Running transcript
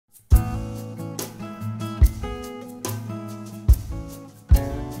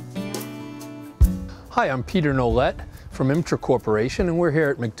Hi, I'm Peter Nolette from IMTRA Corporation, and we're here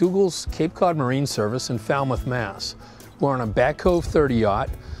at McDougall's Cape Cod Marine Service in Falmouth, Mass. We're on a back Cove 30 yacht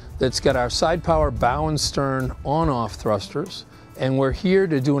that's got our side power bow and stern on-off thrusters, and we're here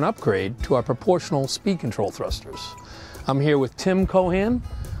to do an upgrade to our proportional speed control thrusters. I'm here with Tim Cohan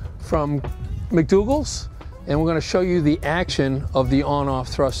from McDougall's, and we're going to show you the action of the on-off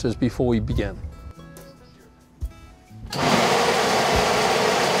thrusters before we begin.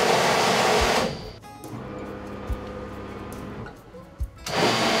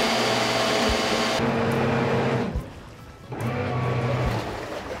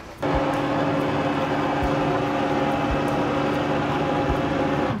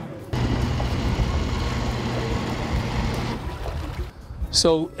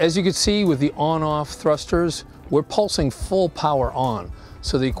 So as you can see with the on-off thrusters, we're pulsing full power on.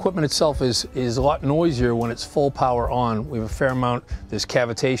 So the equipment itself is a lot noisier when it's full power on. We have a fair amount, there's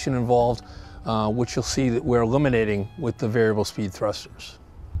cavitation involved, which you'll see that we're eliminating with the variable speed thrusters.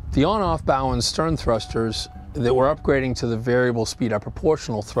 The on-off bow and stern thrusters that we're upgrading to the variable speed, our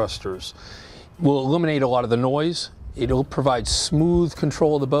proportional thrusters, will eliminate a lot of the noise. It'll provide smooth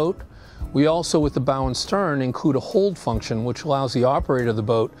control of the boat. We also, with the bow and stern, include a hold function which allows the operator of the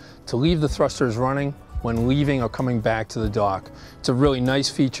boat to leave the thrusters running when leaving or coming back to the dock. It's a really nice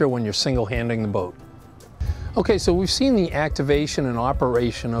feature when you're single-handling the boat. Okay, so we've seen the activation and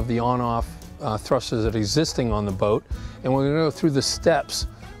operation of the on-off thrusters that are existing on the boat, and we're going to go through the steps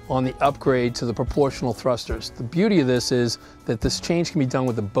on the upgrade to the proportional thrusters. The beauty of this is that this change can be done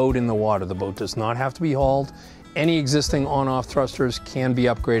with the boat in the water. The boat does not have to be hauled. Any existing on-off thrusters can be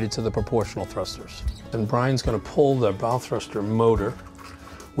upgraded to the proportional thrusters. And Brian's going to pull the bow thruster motor,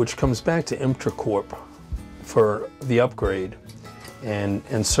 which comes back to IMTRA Corp for the upgrade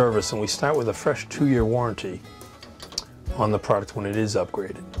and service. And we start with a fresh 2-year warranty on the product when it is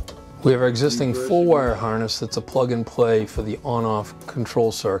upgraded. We have our existing full wire harness that's a plug-and-play for the on-off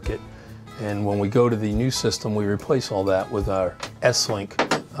control circuit. And when we go to the new system, we replace all that with our S-Link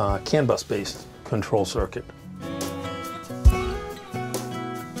CAN bus-based control circuit.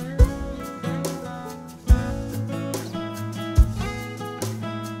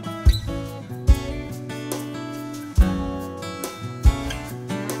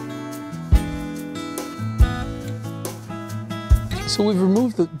 So we've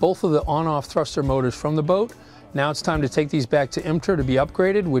removed both of the on-off thruster motors from the boat. Now it's time to take these back to IMTRA to be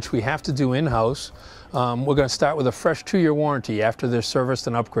upgraded, which we have to do in-house. We're going to start with a fresh 2-year warranty after they're serviced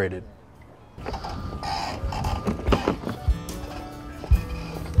and upgraded.